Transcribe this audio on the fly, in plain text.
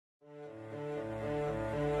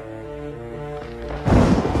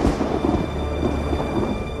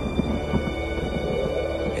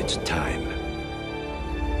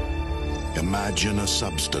Imagine a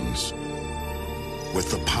substance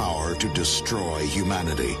with the power to destroy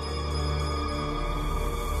humanity.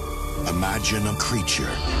 Imagine a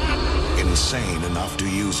creature insane enough to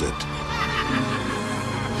use it.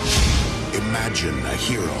 Imagine a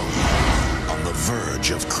hero on the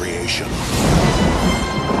verge of creation.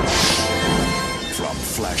 From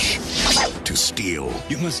flesh to steel.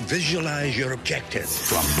 You must visualize your objective.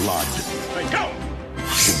 From blood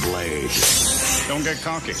to blade. Don't get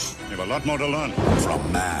cocky. You have a lot more to learn.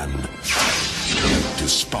 From man to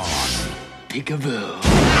spawn. Peekaboo.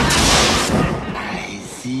 I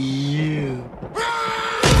see you.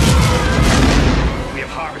 We have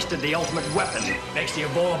harvested the ultimate weapon. Makes the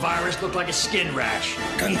Ebola virus look like a skin rash.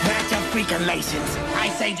 Congratulations. I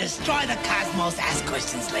say destroy the cosmos, ask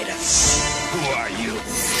questions later. Who are you?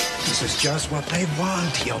 This is just what they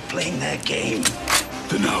want. You're playing their game.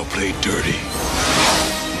 Then now play dirty.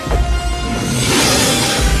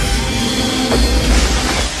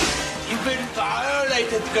 You've been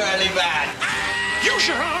violated, girly man. Use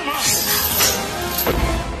your armor!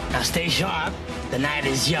 Now stay sharp. The night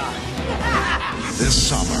is young. This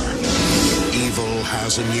summer, evil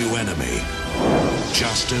has a new enemy.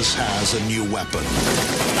 Justice has a new weapon.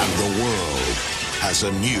 And the world has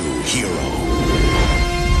a new hero.